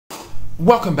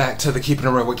Welcome back to the Keeping It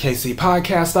Real with KC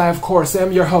podcast. I, of course,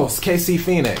 am your host, KC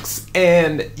Phoenix.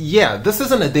 And yeah, this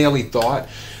isn't a daily thought.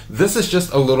 This is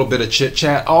just a little bit of chit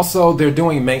chat. Also, they're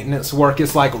doing maintenance work.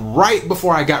 It's like right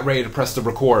before I got ready to press the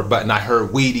record button, I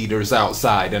heard weed eaters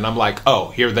outside and I'm like,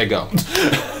 oh, here they go.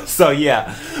 So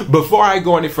yeah, before I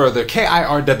go any further,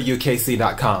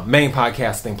 KIRWKC.com, main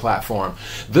podcasting platform.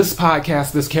 This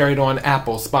podcast is carried on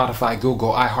Apple, Spotify,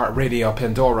 Google, iHeartRadio,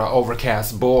 Pandora,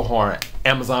 Overcast, Bullhorn,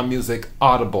 Amazon Music,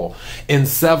 Audible, and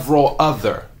several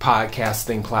other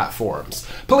podcasting platforms.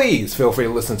 Please feel free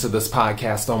to listen to this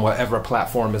podcast on whatever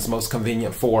platform is most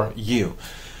convenient for you.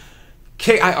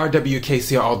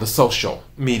 KIRWKC are all the social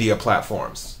media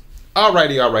platforms.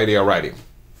 Alrighty.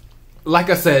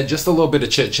 Like I said, just a little bit of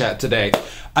chit chat today.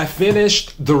 I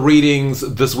finished the readings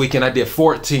this weekend. I did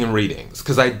 14 readings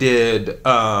because I did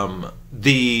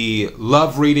the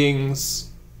love readings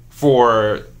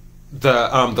for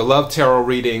the love tarot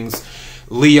readings.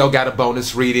 Leo got a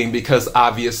bonus reading because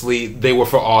obviously they were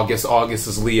for August. August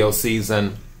is Leo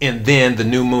season. And then the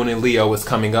new moon in Leo is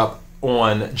coming up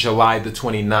on July the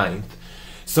 29th.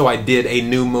 So I did a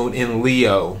new moon in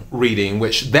Leo reading,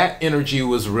 which that energy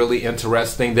was really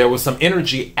interesting. There was some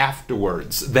energy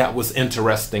afterwards that was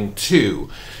interesting too.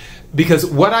 Because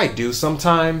what I do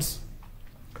sometimes,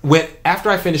 after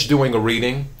I finish doing a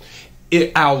reading,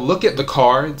 I'll look at the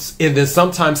cards, and then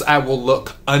sometimes I will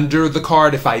look under the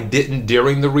card if I didn't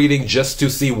during the reading just to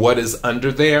see what is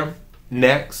under there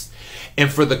next. And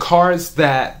for the cards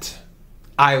that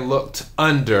I looked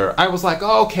under, I was like,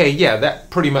 oh, okay, yeah, that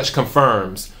pretty much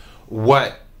confirms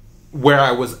where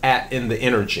I was at in the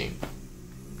energy.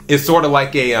 It's sort of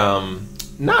like a,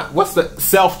 what's the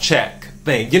self-check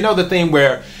thing? You know, the thing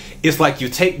where it's like you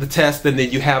take the test and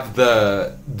then you have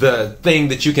the thing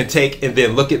that you can take and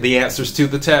then look at the answers to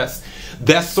the test.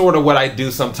 That's sort of what I do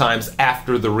sometimes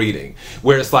after the reading,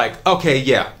 where it's like, okay,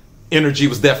 yeah, energy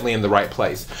was definitely in the right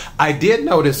place. I did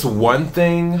notice one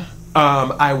thing.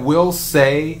 I will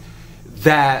say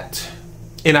that,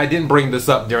 and I didn't bring this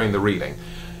up during the reading,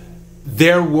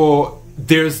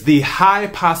 there's the high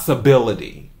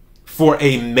possibility for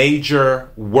a major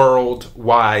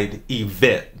worldwide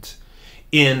event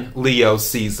in Leo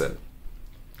season.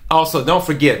 Also, don't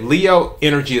forget, Leo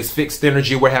energy is fixed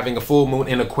energy. We're having a full moon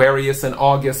in Aquarius in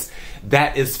August.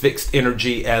 That is fixed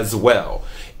energy as well.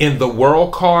 In the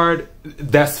World card,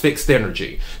 that's fixed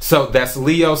energy. So that's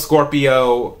Leo,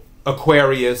 Scorpio,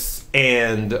 Aquarius,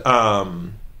 and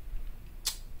I'm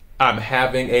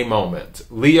having a moment.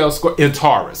 And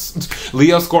Taurus.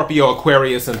 Leo, Scorpio,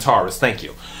 Aquarius, and Taurus. Thank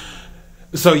you.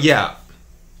 So yeah,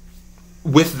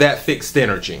 with that fixed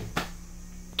energy.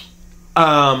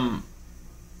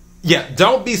 Yeah,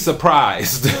 don't be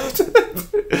surprised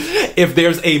if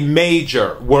there's a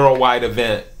major worldwide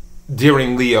event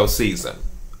during Leo season.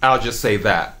 I'll just say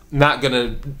that. Not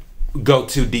gonna go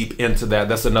too deep into that.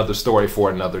 That's another story for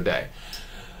another day.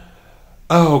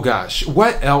 Oh gosh,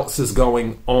 what else is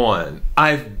going on?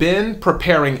 I've been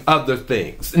preparing other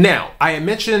things. Now, I had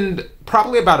mentioned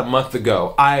probably about a month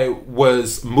ago, I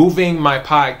was moving my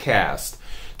podcast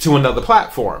to another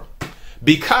platform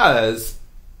because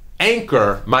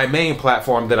Anchor, my main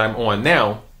platform that I'm on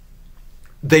now,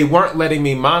 they weren't letting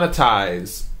me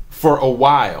monetize for a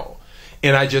while.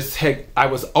 And I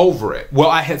was over it. Well,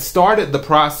 I had started the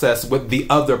process with the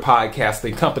other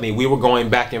podcasting company. We were going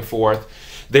back and forth.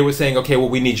 They were saying, okay, well,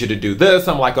 we need you to do this.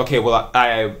 I'm like, okay, well,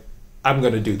 I'm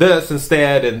going to do this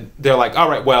instead. And they're like, all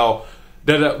right, well,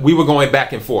 we were going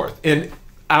back and forth. And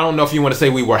I don't know if you want to say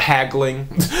we were haggling,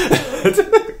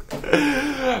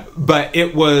 but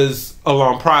it was a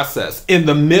long process. In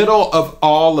the middle of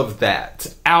all of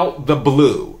that, out the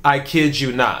blue, I kid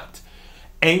you not,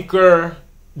 Anchor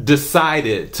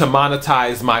decided to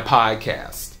monetize my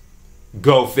podcast.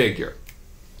 Go figure.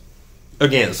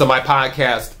 Again, so my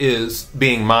podcast is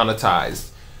being monetized.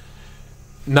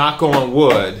 Knock on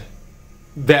wood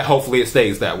that hopefully it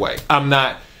stays that way. I'm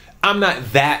not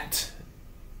that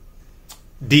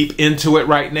deep into it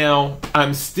right now.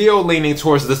 I'm still leaning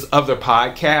towards this other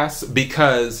podcast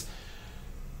because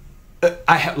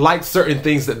I like certain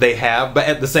things that they have, but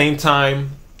at the same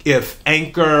time, if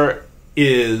Anchor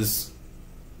is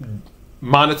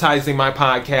monetizing my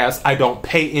podcast, I don't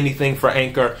pay anything for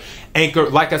Anchor. Anchor,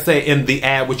 like I say in the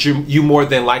ad, which you more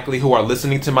than likely who are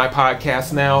listening to my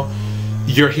podcast now,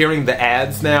 you're hearing the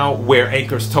ads now where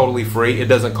Anchor's totally free. It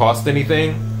doesn't cost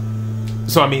anything.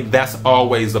 So, I mean, that's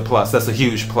always a plus. That's a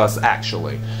huge plus,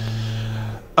 actually.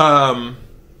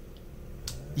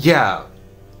 Yeah.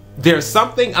 There's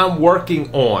something I'm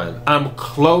working on. I'm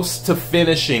close to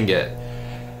finishing it.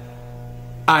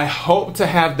 I hope to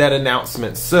have that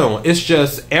announcement soon. It's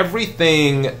just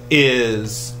everything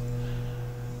is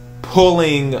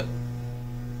pulling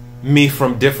me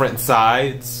from different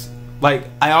sides. Like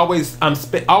I'm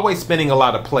always spinning a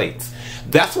lot of plates.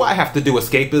 That's why I have to do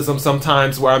escapism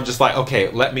sometimes, where I'm just like,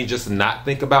 okay, let me just not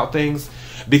think about things,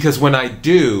 because when I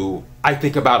do, I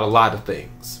think about a lot of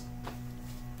things.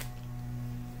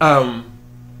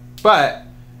 But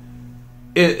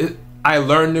I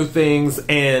learn new things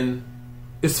and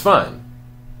it's fun.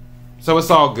 So it's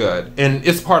all good. And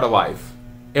it's part of life.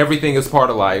 Everything is part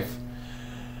of life.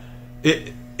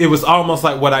 It was almost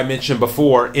like what I mentioned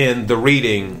before in the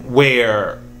reading,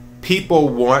 where people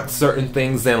want certain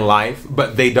things in life,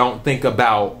 but they don't think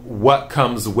about what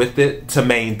comes with it to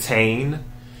maintain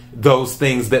those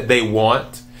things that they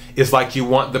want. It's like you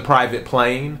want the private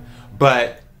plane,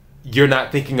 but you're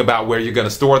not thinking about where you're going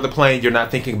to store the plane. You're not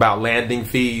thinking about landing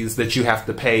fees that you have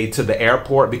to pay to the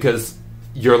airport because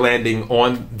you're landing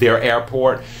on their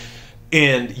airport.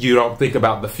 And you don't think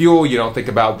about the fuel. You don't think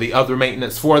about the other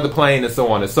maintenance for the plane and so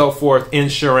on and so forth.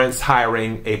 Insurance,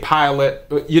 hiring a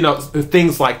pilot, you know,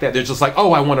 things like that. They're just like,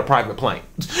 oh, I want a private plane.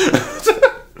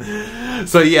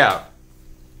 So yeah,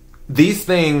 these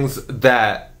things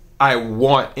that I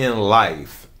want in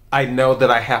life, I know that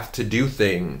I have to do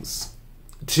things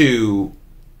to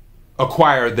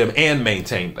acquire them and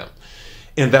maintain them.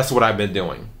 And that's what I've been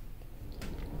doing.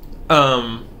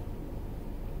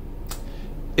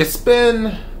 It's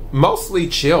been mostly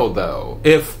chill though.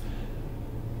 If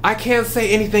I can't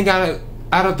say anything out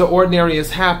of the ordinary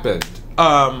has happened,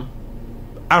 I'm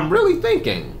really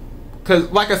thinking.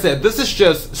 Because like I said, this is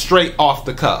just straight off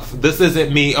the cuff. This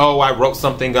isn't me, oh, I wrote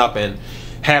something up and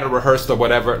had it rehearsed or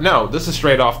whatever. No, this is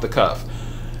straight off the cuff.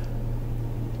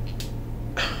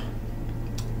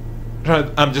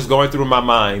 I'm just going through my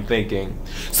mind thinking.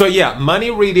 So yeah, money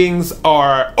readings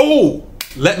are... Oh!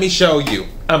 Let me show you.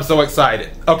 I'm so excited.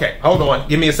 Okay, hold on.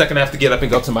 Give me a second. I have to get up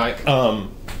and go to my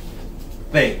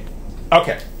thing.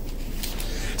 Okay.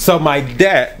 So my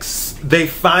decks, they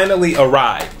finally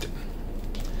arrived.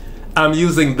 I'm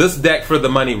using this deck for the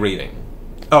money reading.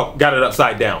 Oh, got it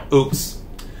upside down. Oops.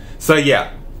 So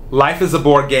yeah, Life is a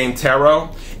Board Game Tarot.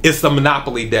 It's the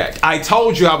Monopoly deck. I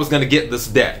told you I was going to get this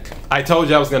deck.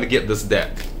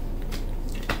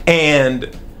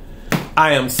 And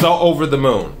I am so over the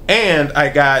moon. And I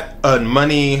got a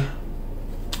money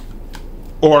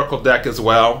oracle deck as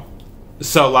well.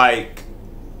 So like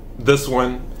this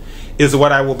one is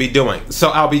what I will be doing. So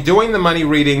I'll be doing the money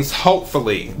readings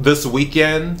hopefully this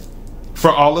weekend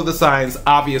for all of the signs.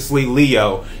 Obviously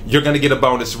Leo, you're going to get a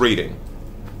bonus reading.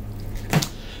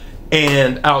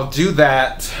 And I'll do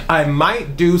that. I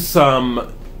might do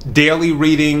some daily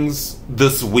readings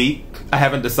this week. I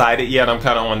haven't decided yet. I'm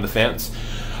kind of on the fence.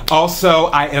 Also,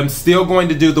 I am still going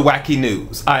to do the wacky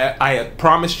news. I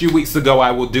promised you weeks ago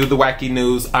I will do the wacky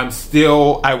news. I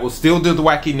will still do the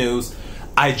wacky news.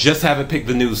 I just haven't picked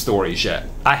the news stories yet.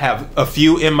 I have a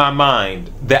few in my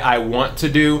mind that I want to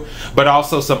do, but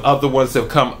also some other ones have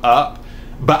come up.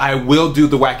 But I will do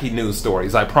the wacky news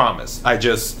stories, I promise. I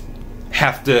just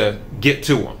have to get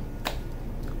to them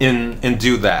and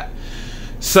do that.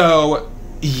 So,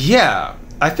 yeah.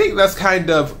 I think that's kind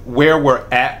of where we're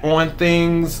at on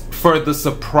things. For the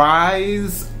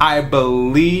surprise, I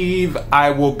believe I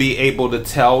will be able to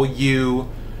tell you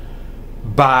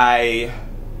by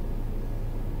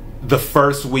the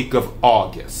first week of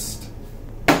August.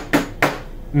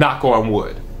 Knock on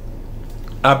wood.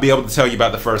 I'll be able to tell you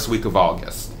about the first week of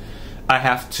August. I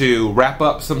have to wrap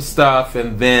up some stuff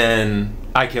and then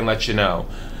I can let you know.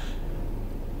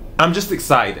 I'm just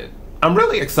excited. I'm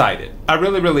really excited. I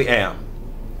really, really am.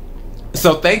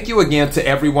 So thank you again to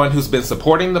everyone who's been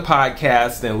supporting the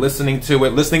podcast and listening to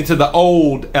it, listening to the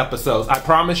old episodes. I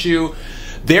promise you,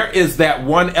 there is that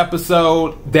one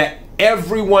episode that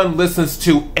everyone listens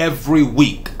to every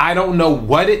week. I don't know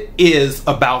what it is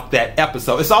about that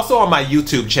episode. It's also on my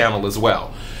YouTube channel as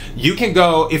well. You can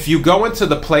go, if you go into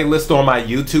the playlist on my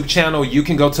YouTube channel, you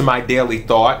can go to My Daily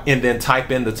Thought and then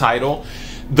type in the title.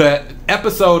 The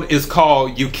episode is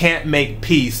called You Can't Make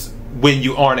Peace When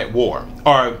You Aren't at War.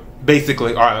 Or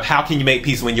basically, or how can you make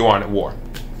peace when you aren't at war?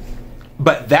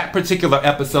 But that particular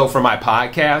episode for my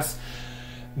podcast,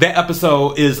 that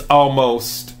episode is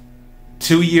almost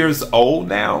 2 years old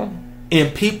now,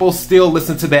 and people still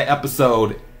listen to that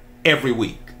episode every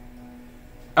week.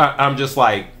 I'm just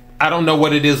like, I don't know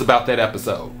what it is about that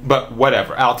episode, but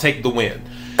whatever, I'll take the win.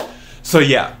 So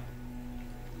yeah,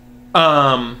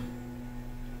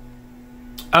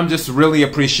 I'm just really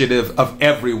appreciative of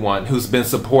everyone who's been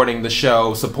supporting the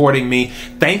show, supporting me.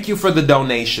 Thank you for the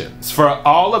donations. For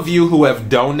all of you who have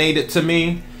donated to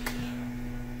me,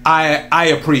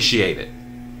 I appreciate it.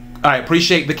 I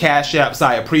appreciate the Cash Apps.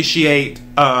 I appreciate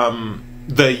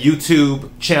the YouTube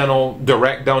channel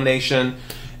direct donation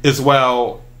as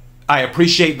well. I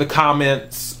appreciate the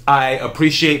comments. I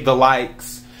appreciate the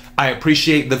likes. I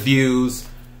appreciate the views,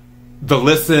 the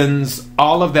listens,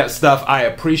 all of that stuff. I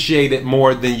appreciate it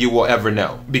more than you will ever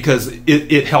know, because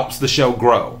it helps the show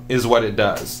grow, is what it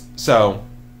does. So,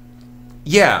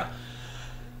 yeah.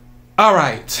 All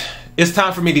right. It's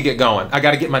time for me to get going. I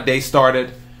got to get my day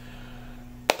started.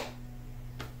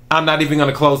 I'm not even going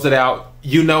to close it out.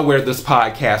 You know where this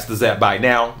podcast is at by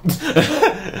now.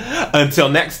 Until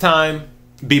next time,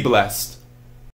 be blessed.